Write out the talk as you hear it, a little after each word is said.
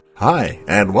Hi,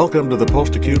 and welcome to the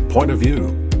Post-Acute Point of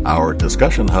View, our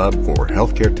discussion hub for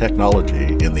healthcare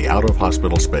technology in the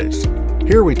out-of-hospital space.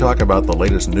 Here we talk about the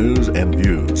latest news and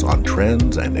views on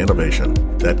trends and innovation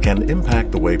that can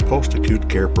impact the way post-acute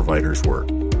care providers work.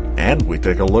 And we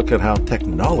take a look at how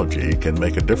technology can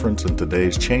make a difference in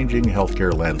today's changing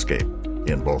healthcare landscape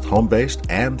in both home-based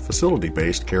and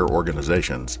facility-based care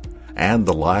organizations and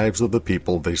the lives of the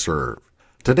people they serve.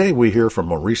 Today we hear from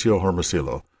Mauricio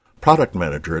Hermosillo, Product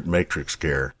Manager at Matrix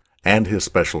Care, and his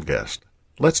special guest.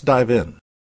 Let's dive in.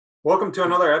 Welcome to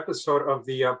another episode of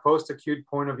the Post-Acute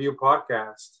Point of View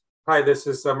podcast. Hi, this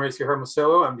is Mauricio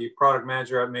Hermosillo. I'm the Product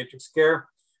Manager at Matrix Care,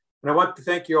 and I want to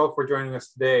thank you all for joining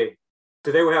us today.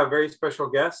 Today we have a very special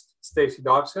guest, Stacy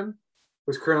Dobson,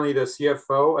 who's currently the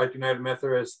CFO at United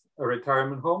Methodist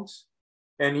Retirement Homes,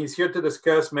 and he's here to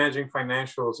discuss managing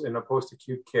financials in a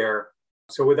post-acute care.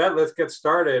 So with that, let's get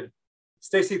started.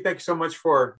 Stacy, thank you so much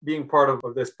for being part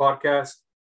of this podcast.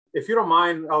 If you don't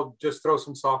mind, I'll just throw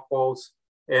some softballs.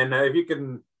 And if you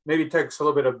can maybe take us a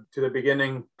little bit to the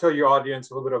beginning, tell your audience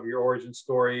a little bit of your origin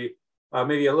story,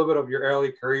 maybe a little bit of your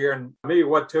early career, and maybe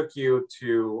what took you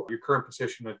to your current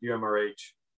position at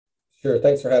UMRH. Sure.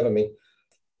 Thanks for having me.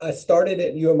 I started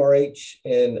at UMRH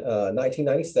in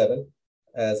 1997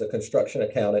 as a construction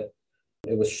accountant.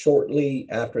 It was shortly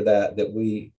after that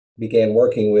we began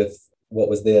working with what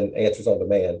was then Answers on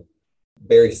Demand.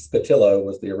 Barry Scotillo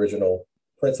was the original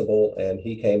principal, and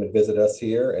he came and visited us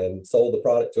here and sold the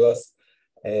product to us.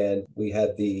 And we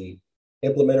had the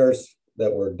implementers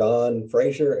that were Don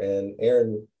Frazier and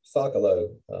Aaron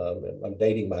Sokolow. I'm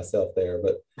dating myself there,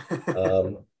 but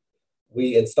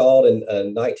we installed in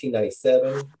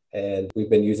 1997, and we've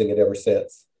been using it ever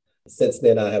since. Since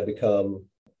then, I have become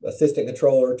assistant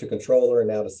controller to controller and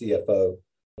now to CFO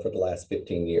for the last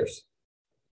 15 years.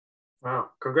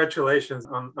 Wow. Congratulations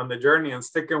on the journey and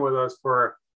sticking with us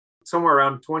for somewhere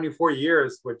around 24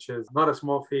 years, which is not a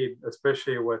small feat,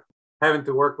 especially with having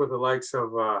to work with the likes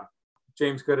of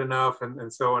James Goodenough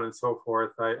and so on and so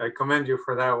forth. I commend you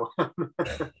for that one.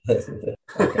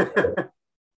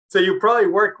 So you probably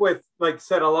work with, like I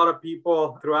said, a lot of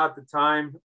people throughout the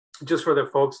time. Just for the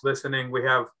folks listening, we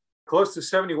have close to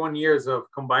 71 years of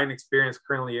combined experience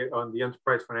currently on the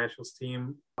Enterprise Financials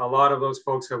team. A lot of those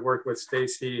folks have worked with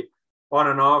Stacy on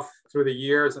and off through the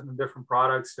years and different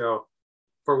products. So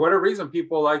for whatever reason,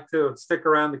 people like to stick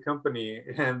around the company,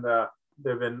 and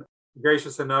they've been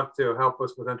gracious enough to help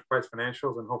us with Enterprise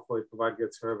Financials and hopefully provide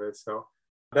good service. So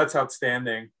that's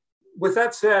outstanding. With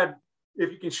that said,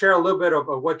 if you can share a little bit of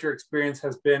what your experience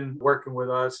has been working with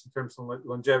us in terms of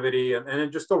longevity and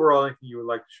just overall anything you would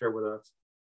like to share with us.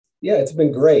 Yeah, it's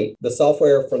been great. The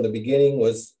software from the beginning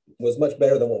was much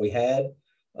better than what we had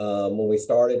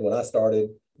when I started.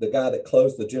 The guy that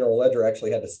closed the general ledger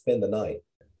actually had to spend the night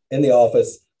in the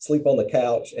office, sleep on the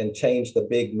couch, and change the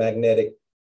big magnetic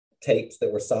tapes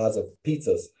that were size of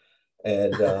pizzas.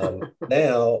 And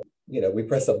now, we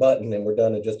press a button and we're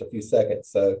done in just a few seconds.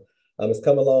 So it's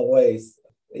come a long ways.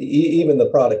 Even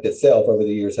the product itself over the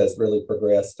years has really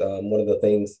progressed. One of the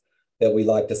things that we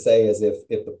like to say is if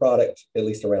the product, at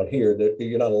least around here,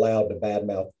 you're not allowed to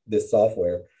badmouth this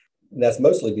software. And that's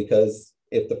mostly because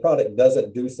if the product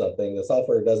doesn't do something, the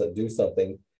software doesn't do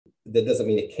something, that doesn't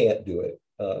mean it can't do it.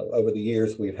 Over the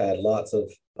years, we've had lots of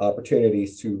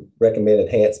opportunities to recommend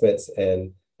enhancements,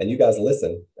 and you guys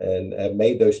listen and have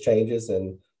made those changes.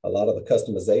 And a lot of the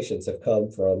customizations have come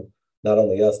from not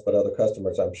only us, but other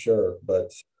customers, I'm sure.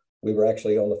 But we were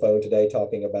actually on the phone today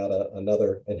talking about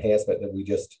another enhancement that we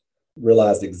just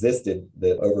realized existed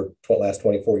that over the last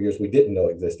 24 years we didn't know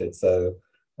existed. So,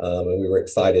 and we were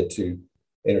excited to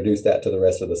introduce that to the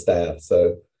rest of the staff.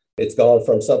 So it's gone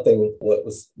from something what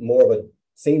was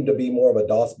seemed to be more of a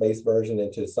DOS-based version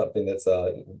into something that's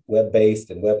web-based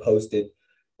and web-hosted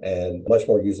and much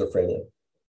more user-friendly.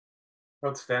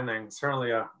 Outstanding.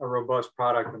 Certainly a robust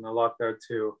product and a lot there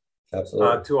to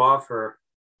offer.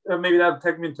 Maybe that'll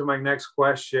take me to my next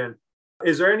question.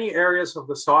 Is there any areas of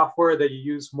the software that you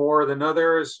use more than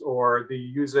others, or do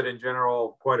you use it in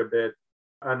general quite a bit?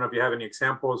 I don't know if you have any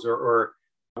examples or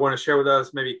want to share with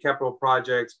us maybe capital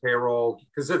projects, payroll,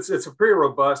 because it's a pretty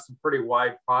robust and pretty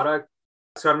wide product.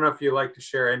 So I don't know if you'd like to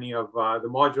share any of the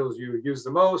modules you use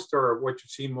the most or what you've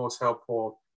seen most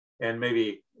helpful, and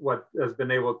maybe what has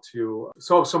been able to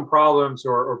solve some problems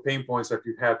or pain points that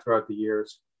you've had throughout the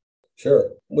years.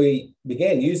 Sure. We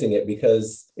began using it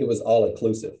because it was all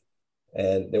inclusive,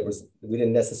 and we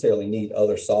didn't necessarily need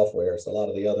other software. So a lot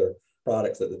of the other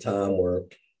products at the time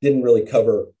didn't really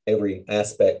cover every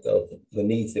aspect of the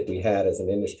needs that we had as an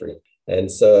industry.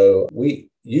 And so we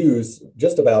use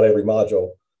just about every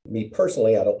module. Me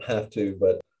personally, I don't have to,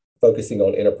 but focusing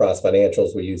on enterprise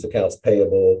financials. We use accounts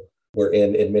payable. We're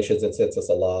in admissions and census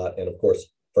a lot. And of course,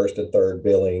 first and third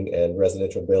billing and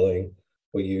residential billing.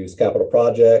 We use capital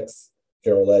projects,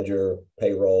 general ledger,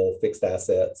 payroll, fixed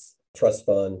assets, trust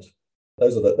fund.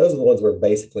 Those are the ones we're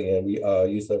basically in. We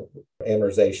use the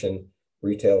amortization,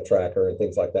 retail tracker, and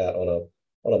things like that on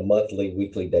a monthly,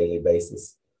 weekly, daily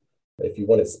basis. If you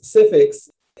wanted specifics,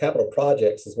 capital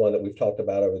projects is one that we've talked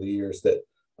about over the years that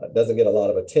doesn't get a lot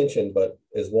of attention, but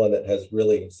is one that has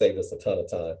really saved us a ton of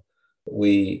time.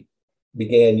 We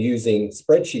began using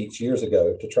spreadsheets years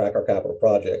ago to track our capital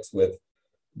projects with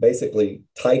basically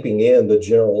typing in the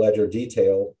general ledger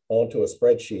detail onto a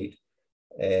spreadsheet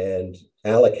and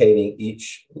allocating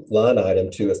each line item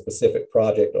to a specific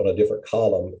project on a different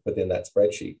column within that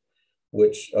spreadsheet,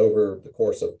 which over the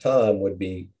course of time would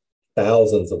be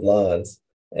thousands of lines.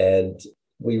 And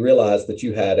we realized that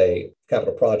you had a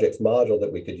capital projects module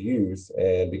that we could use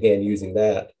and began using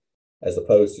that as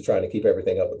opposed to trying to keep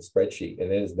everything up with a spreadsheet.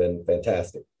 And it has been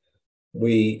fantastic.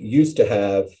 We used to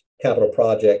have capital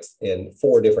projects in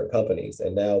 4 different companies,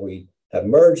 and now we have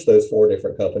merged those 4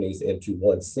 different companies into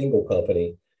one single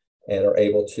company and are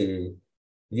able to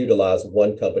utilize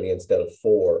one company instead of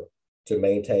 4 to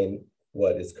maintain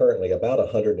what is currently about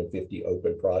 150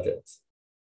 open projects.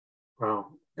 Wow.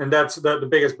 And that's the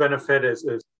biggest benefit is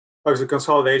obviously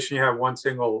consolidation. You have one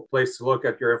single place to look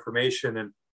at your information.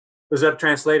 And does that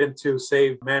translate into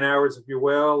saved man hours, if you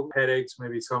will, headaches,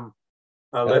 maybe some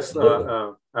less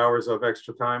hours of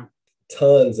extra time?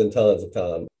 Tons and tons of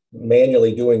time.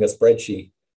 Manually doing a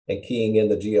spreadsheet and keying in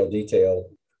the GL detail.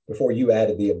 Before you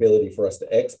added the ability for us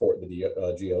to export the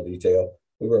GL detail,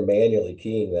 we were manually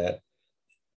keying that.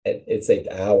 And it saved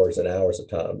hours and hours of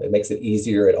time. It makes it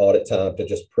easier at audit time to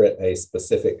just print a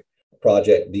specific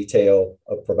project detail,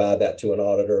 provide that to an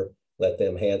auditor, let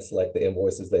them hand select the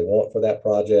invoices they want for that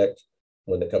project.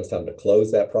 When it comes time to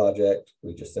close that project,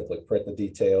 we just simply print the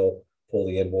detail, pull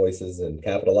the invoices, and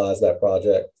capitalize that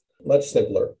project. Much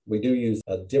simpler. We do use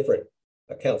a different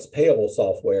accounts payable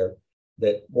software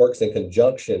that works in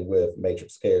conjunction with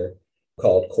Matrix Care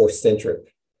called CoreCentric.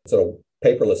 So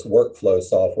paperless workflow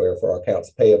software for our accounts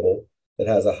payable that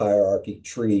has a hierarchy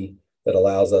tree that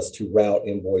allows us to route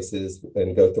invoices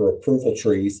and go through approval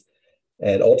trees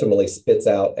and ultimately spits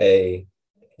out a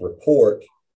report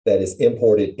that is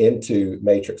imported into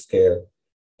Matrix Care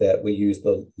that we use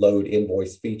the load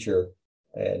invoice feature,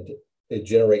 and it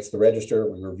generates the register.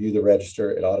 We review the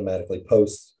register. It automatically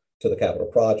posts to the capital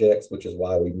projects, which is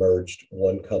why we merged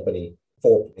 4 companies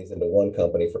into one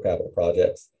company for capital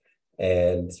projects.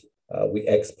 And we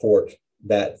export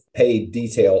that paid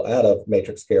detail out of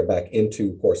Matrix Care back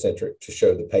into CoreCentric to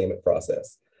show the payment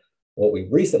process. What we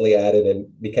recently added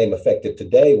and became effective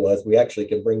today was we actually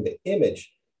can bring the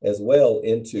image as well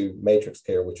into Matrix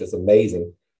Care, which is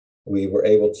amazing. We were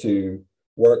able to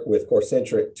work with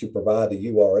CoreCentric to provide the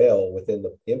URL within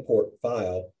the import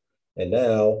file. And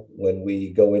now when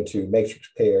we go into Matrix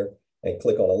Care and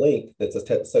click on a link that's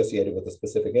associated with a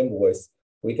specific invoice,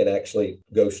 we can actually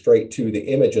go straight to the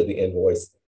image of the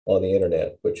invoice on the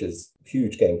internet, which is a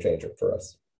huge game changer for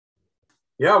us.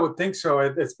 Yeah, I would think so,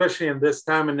 especially in this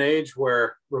time and age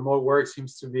where remote work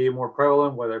seems to be more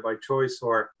prevalent, whether by choice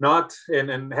or not,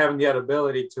 and having the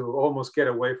ability to almost get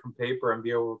away from paper and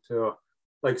be able to,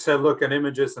 like I said, look at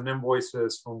images and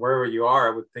invoices from wherever you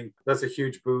are. I would think that's a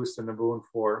huge boost and a boon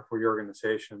for your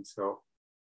organization. So,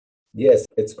 yes,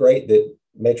 it's great that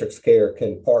Matrix Care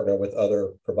can partner with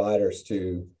other providers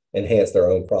to enhance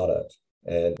their own product.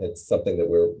 And it's something that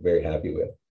we're very happy with.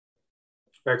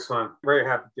 Excellent. Very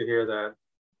happy to hear that.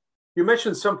 You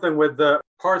mentioned something with the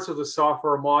parts of the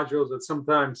software modules that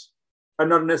sometimes are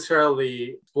not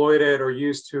necessarily exploited or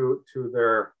used to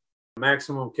their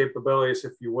maximum capabilities,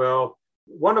 if you will.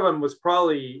 One of them was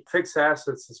probably fixed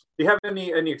assets. Do you have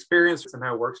any experience in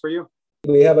how it works for you?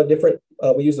 We have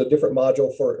we use a different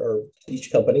module for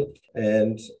each company,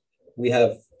 and we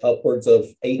have upwards of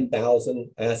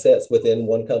 8,000 assets within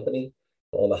one company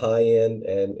on the high end,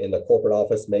 and in the corporate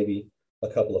office, maybe a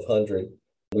couple of hundred.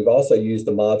 We've also used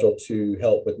the module to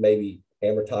help with maybe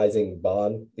amortizing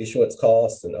bond issuance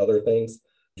costs and other things,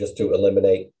 just to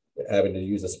eliminate having to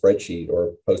use a spreadsheet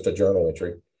or post a journal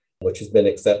entry, which has been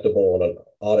acceptable on an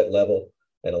audit level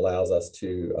and allows us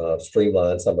to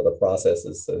streamline some of the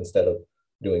processes instead of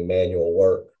doing manual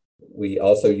work. We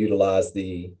also utilize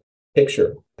the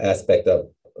picture aspect of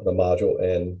the module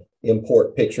and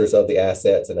import pictures of the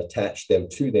assets and attach them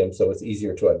to them so it's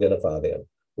easier to identify them.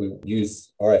 We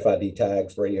use RFID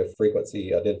tags, radio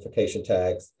frequency identification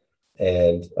tags,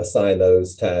 and assign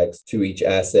those tags to each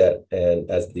asset and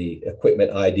as the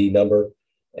equipment ID number.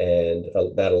 And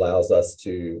that allows us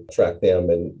to track them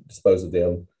and dispose of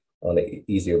them on an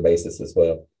easier basis as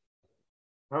well.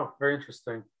 Oh, very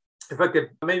interesting. If I could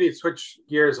maybe switch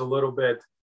gears a little bit,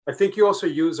 I think you also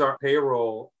use our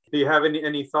payroll. Do you have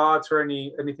any thoughts or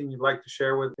anything you'd like to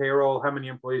share with payroll? How many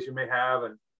employees you may have,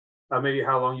 and maybe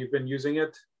how long you've been using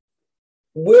it?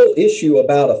 We'll issue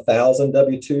about 1,000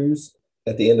 W-2s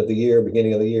at the end of the year,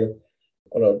 beginning of the year.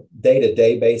 On a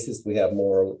day-to-day basis, we have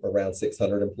more around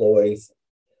 600 employees.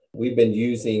 We've been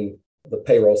using the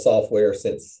payroll software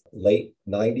since late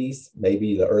 90s,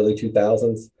 maybe the early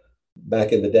 2000s.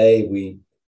 Back in the day, we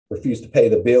refused to pay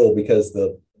the bill because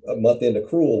the month-end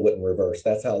accrual wouldn't reverse.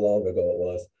 That's how long ago it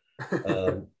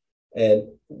was. And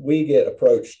we get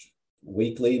approached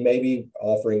weekly, maybe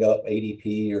offering up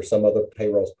ADP or some other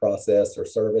payroll process or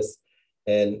service.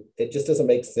 And it just doesn't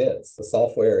make sense. The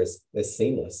software is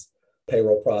seamless.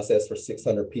 Payroll process for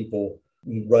 600 people,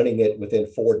 running it within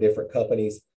 4 different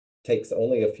companies takes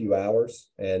only a few hours.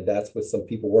 And that's with some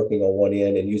people working on one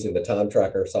end and using the time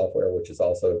tracker software, which has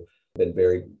also been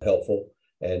very helpful.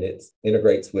 And it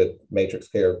integrates with Matrix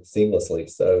Care seamlessly.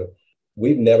 So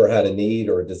we've never had a need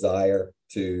or a desire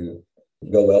to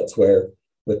go elsewhere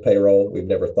with payroll. We've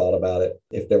never thought about it.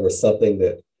 If there was something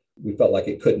that we felt like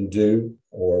it couldn't do,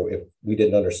 or if we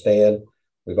didn't understand,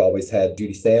 we've always had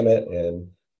Judy Samet and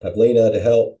Pavlina to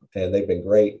help, and they've been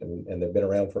great, and they've been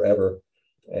around forever.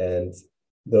 And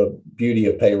the beauty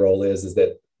of payroll is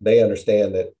that they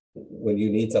understand that when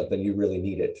you need something, you really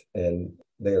need it. And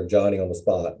they are Johnny on the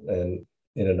spot. And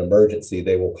in an emergency,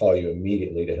 they will call you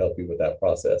immediately to help you with that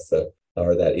process,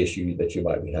 or that issue that you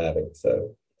might be having.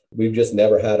 So we've just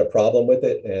never had a problem with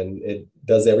it, and it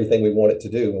does everything we want it to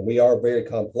do. And we are very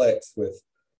complex with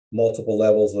multiple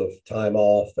levels of time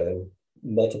off and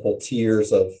multiple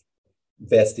tiers of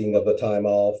vesting of the time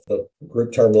off. The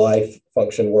group term life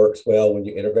function works well when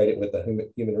you integrate it with the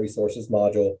human resources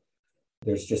module.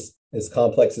 There's just, as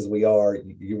complex as we are,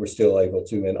 you were still able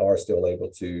to and are still able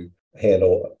to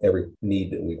handle every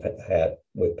need that we've had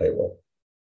with payroll.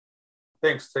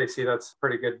 Thanks, Stacy. That's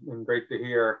pretty good and great to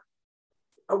hear.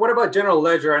 What about general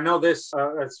ledger? I know this,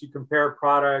 as you compare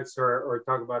products or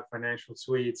talk about financial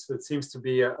suites, it seems to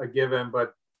be a given,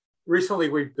 but recently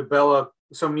we've developed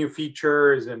some new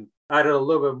features and added a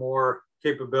little bit more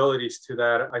capabilities to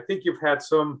that. I think you've had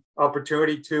some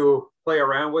opportunity to play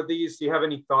around with these. Do you have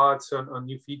any thoughts on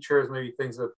new features, maybe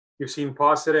things that you've seen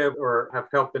positive or have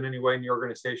helped in any way in the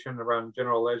organization around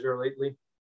general ledger lately?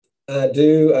 I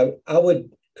do. I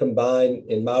would combine,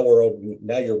 in my world,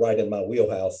 now you're right in my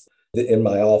wheelhouse, in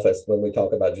my office when we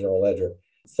talk about general ledger.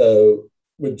 So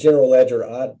with general ledger,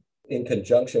 in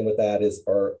conjunction with that is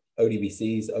our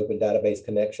ODBCs, open database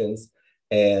connections,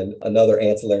 and another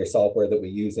ancillary software that we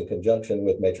use in conjunction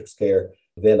with Matrix Care,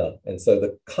 Vena. And so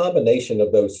the combination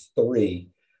of those 3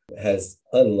 has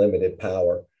unlimited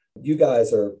power. You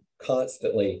guys are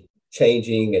constantly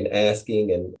changing and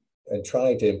asking and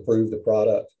trying to improve the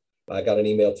product. I got an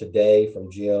email today from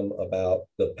Jim about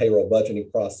the payroll budgeting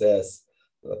process.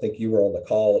 I think you were on the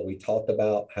call that we talked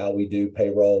about how we do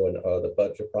payroll and the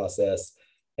budget process.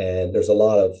 And there's a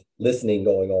lot of listening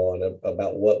going on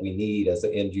about what we need as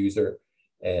an end user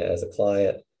and as a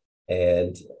client,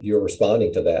 and you're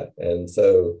responding to that. And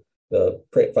so the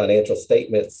print financial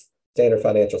statements, standard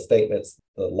financial statements,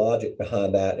 the logic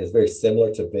behind that is very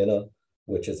similar to Vena,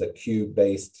 which is a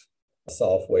cube-based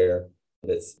software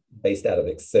that's based out of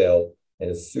Excel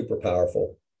and is super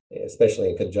powerful,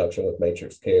 especially in conjunction with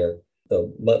Matrix Care.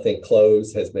 The month-end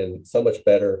close has been so much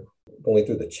better, going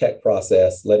through the check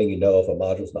process, letting you know if a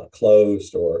module's not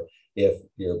closed or if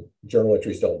your journal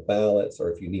entries don't balance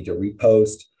or if you need to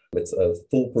repost. It's a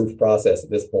foolproof process at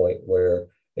this point where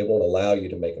it won't allow you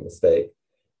to make a mistake.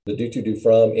 The do to, do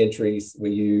from entries we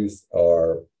use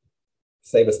are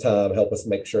save us time, help us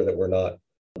make sure that we're not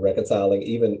reconciling.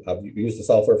 Even I've used the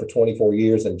software for 24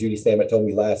 years, and Judy Samet told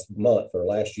me last month or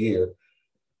last year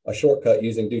a shortcut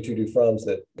using do to, do froms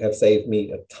that have saved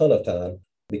me a ton of time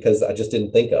because I just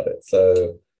didn't think of it.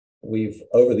 So we've,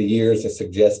 over the years, have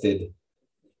suggested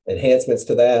enhancements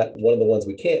to that. One of the ones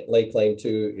we can't lay claim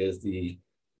to is the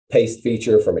paste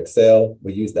feature from Excel.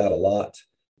 We use that a lot.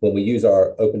 When we use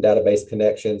our open database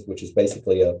connections, which is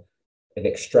basically an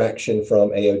extraction from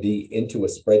AOD into a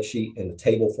spreadsheet in the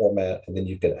table format, and then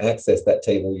you can access that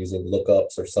table using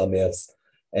lookups or sum ifs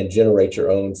and generate your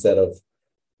own set of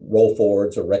roll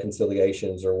forwards or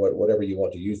reconciliations or whatever you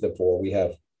want to use them for. We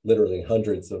have literally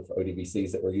hundreds of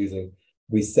ODBCs that we're using.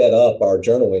 We set up our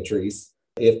journal entries.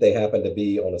 If they happen to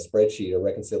be on a spreadsheet or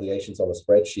reconciliations on a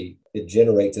spreadsheet, it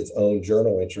generates its own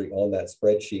journal entry on that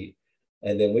spreadsheet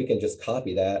And then we can just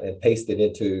copy that and paste it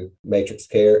into Matrix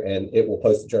Care, and it will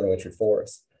post a journal entry for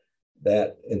us.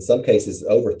 That in some cases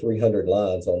over 300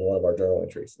 lines on one of our journal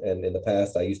entries. And in the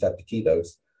past, I used to have to key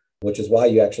those, which is why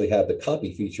you actually have the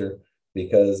copy feature,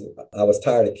 because I was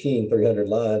tired of keying 300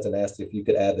 lines and asked if you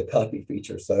could add the copy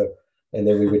feature. So, and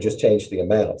then we would just change the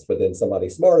amounts. But then somebody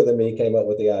smarter than me came up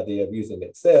with the idea of using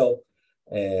Excel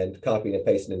and copying and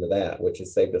pasting into that, which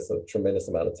has saved us a tremendous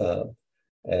amount of time.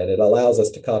 And it allows us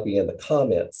to copy in the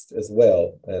comments as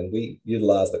well. And we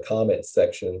utilize the comments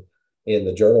section in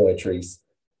the journal entries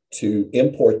to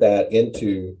import that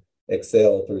into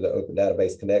Excel through the open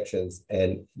database connections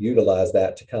and utilize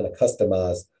that to kind of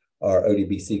customize our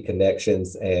ODBC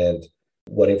connections and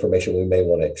what information we may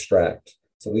want to extract.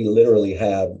 So we literally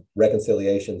have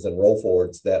reconciliations and roll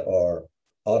forwards that are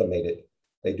automated.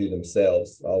 They do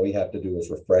themselves. All we have to do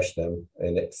is refresh them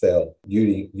in Excel,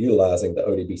 utilizing the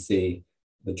ODBC,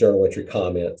 the journal entry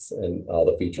comments, and all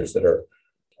the features that are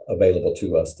available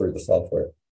to us through the software.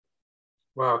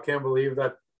 Wow, I can't believe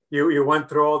that you went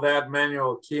through all that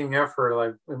manual keying effort.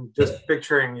 Like, I'm just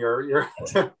picturing your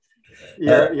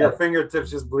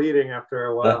fingertips just bleeding after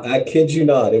a while. I kid you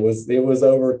not. It was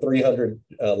over 300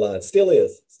 lines. Still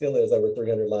is over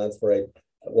 300 lines for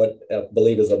what I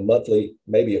believe is a monthly,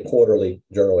 maybe a quarterly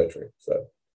journal entry. So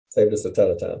saved us a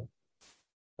ton of time.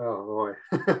 Oh boy.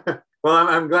 Well,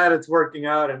 I'm glad it's working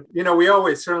out. And, we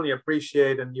always certainly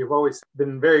appreciate, and you've always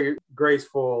been very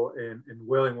graceful and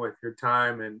willing with your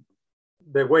time. And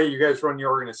the way you guys run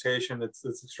your organization, it's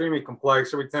extremely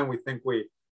complex. Every time we think we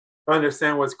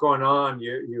understand what's going on,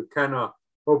 you kind of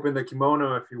open the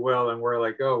kimono, if you will, and we're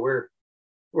like, oh,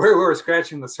 we're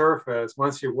scratching the surface.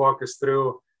 Once you walk us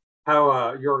through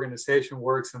how your organization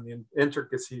works and the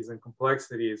intricacies and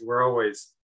complexities, we're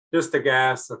always just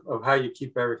aghast of how you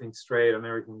keep everything straight and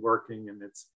everything working. And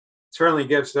it certainly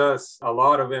gives us a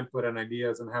lot of input and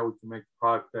ideas on how we can make the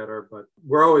product better. But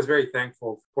we're always very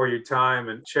thankful for your time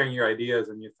and sharing your ideas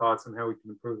and your thoughts on how we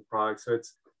can improve the product. So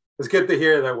it's good to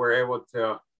hear that we're able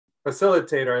to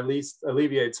facilitate or at least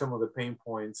alleviate some of the pain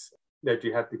points that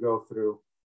you had to go through.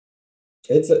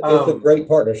 It's a great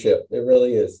partnership. It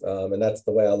really is. And that's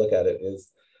the way I look at it is,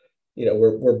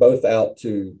 we're both out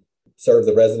to serve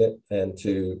the resident and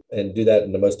do that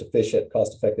in the most efficient,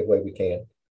 cost-effective way we can.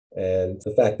 And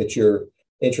the fact that you're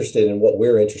interested in what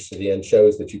we're interested in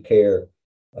shows that you care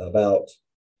about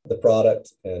the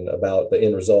product and about the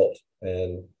end result.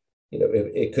 And,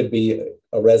 it could be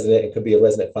a resident, it could be a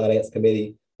resident finance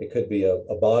committee, it could be a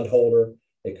bondholder,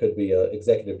 it could be an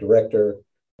executive director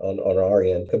on our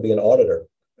end, it could be an auditor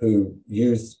who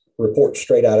reports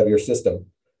straight out of your system.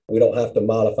 We don't have to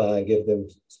modify and give them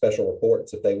special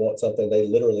reports. If they want something, they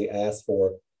literally ask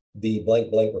for the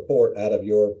blank report out of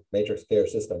your Matrix Care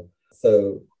system.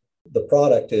 So the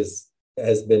product has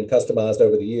been customized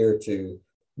over the year to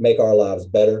make our lives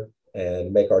better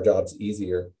and make our jobs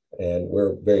easier. And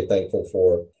we're very thankful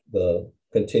for the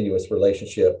continuous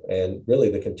relationship and really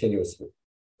the continuous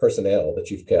personnel that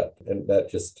you've kept. And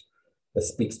that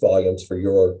speaks volumes for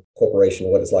your corporation,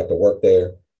 what it's like to work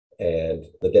there, and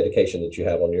the dedication that you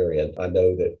have on your end. I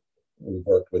know that we've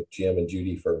worked with Jim and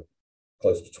Judy for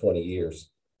close to 20 years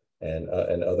and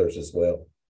others as well.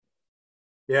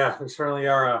 Yeah, there certainly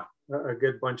are a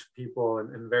good bunch of people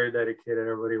and very dedicated.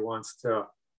 Everybody wants to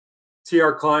see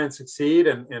our clients succeed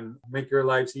and make your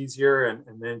lives easier. And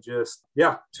then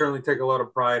certainly take a lot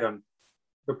of pride on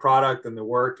the product and the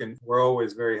work. And we're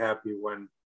always very happy when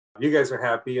you guys are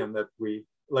happy and that we,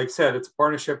 like I said, it's a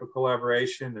partnership, a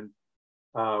collaboration. And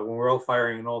when we're all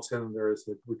firing on all cylinders,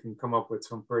 that we can come up with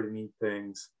some pretty neat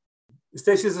things.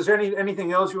 Stacy, is there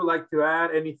anything else you would like to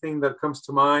add? Anything that comes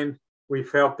to mind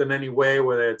we've helped in any way,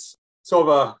 whether it's sort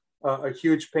of a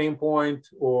huge pain point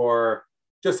or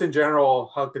just in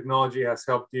general, how technology has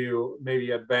helped you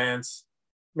maybe advance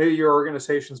maybe your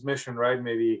organization's mission, right?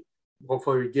 Maybe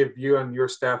hopefully we give you and your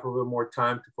staff a little more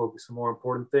time to focus on more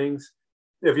important things.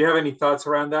 If you have any thoughts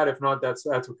around that, if not, that's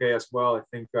okay as well. I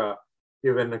think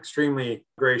you've been extremely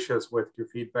gracious with your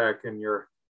feedback and your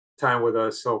time with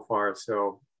us so far.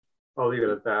 So I'll leave it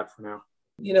at that for now.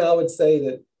 I would say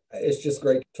that it's just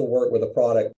great to work with a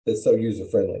product that's so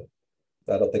user-friendly.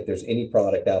 I don't think there's any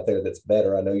product out there that's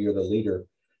better. I know you're the leader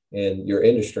in your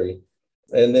industry.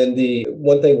 And then the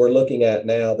one thing we're looking at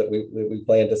now that we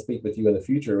plan to speak with you in the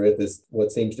future with is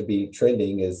what seems to be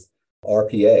trending is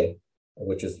RPA,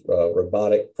 which is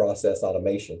robotic process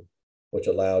automation, which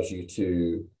allows you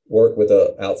to work with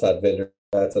an outside vendor.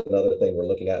 That's another thing we're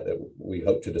looking at that we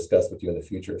hope to discuss with you in the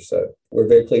future. So we're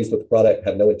very pleased with the product,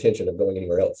 have no intention of going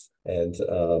anywhere else, and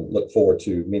look forward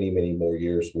to many, many more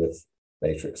years with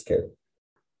Matrix Care.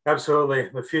 Absolutely.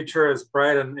 The future is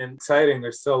bright and exciting.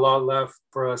 There's still a lot left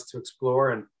for us to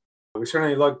explore. And we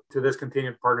certainly look to this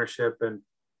continued partnership. And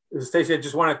Stacy, I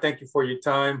just want to thank you for your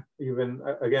time. You've been,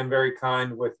 again, very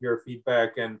kind with your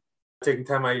feedback and taking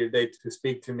time out of your day to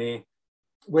speak to me.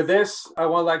 With this, I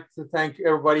would like to thank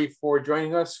everybody for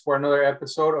joining us for another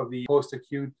episode of the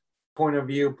Post-Acute Point of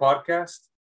View podcast.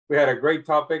 We had a great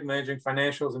topic, managing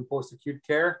financials and post-acute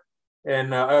care.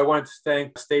 And I wanted to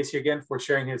thank Stacy again for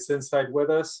sharing his insight with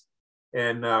us.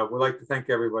 And we'd like to thank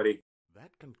everybody.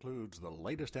 That concludes the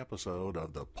latest episode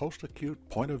of the Post-Acute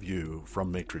Point of View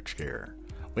from Matrix Care.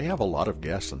 We have a lot of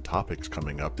guests and topics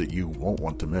coming up that you won't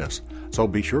want to miss, so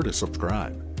be sure to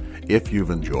subscribe. If you've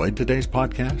enjoyed today's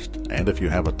podcast, and if you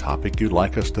have a topic you'd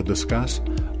like us to discuss,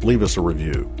 leave us a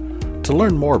review. To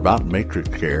learn more about Matrix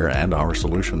Care and our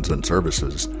solutions and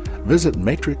services, visit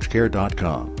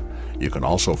matrixcare.com. You can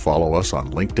also follow us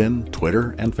on LinkedIn,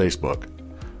 Twitter, and Facebook.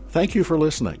 Thank you for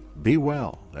listening. Be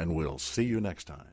well, and we'll see you next time.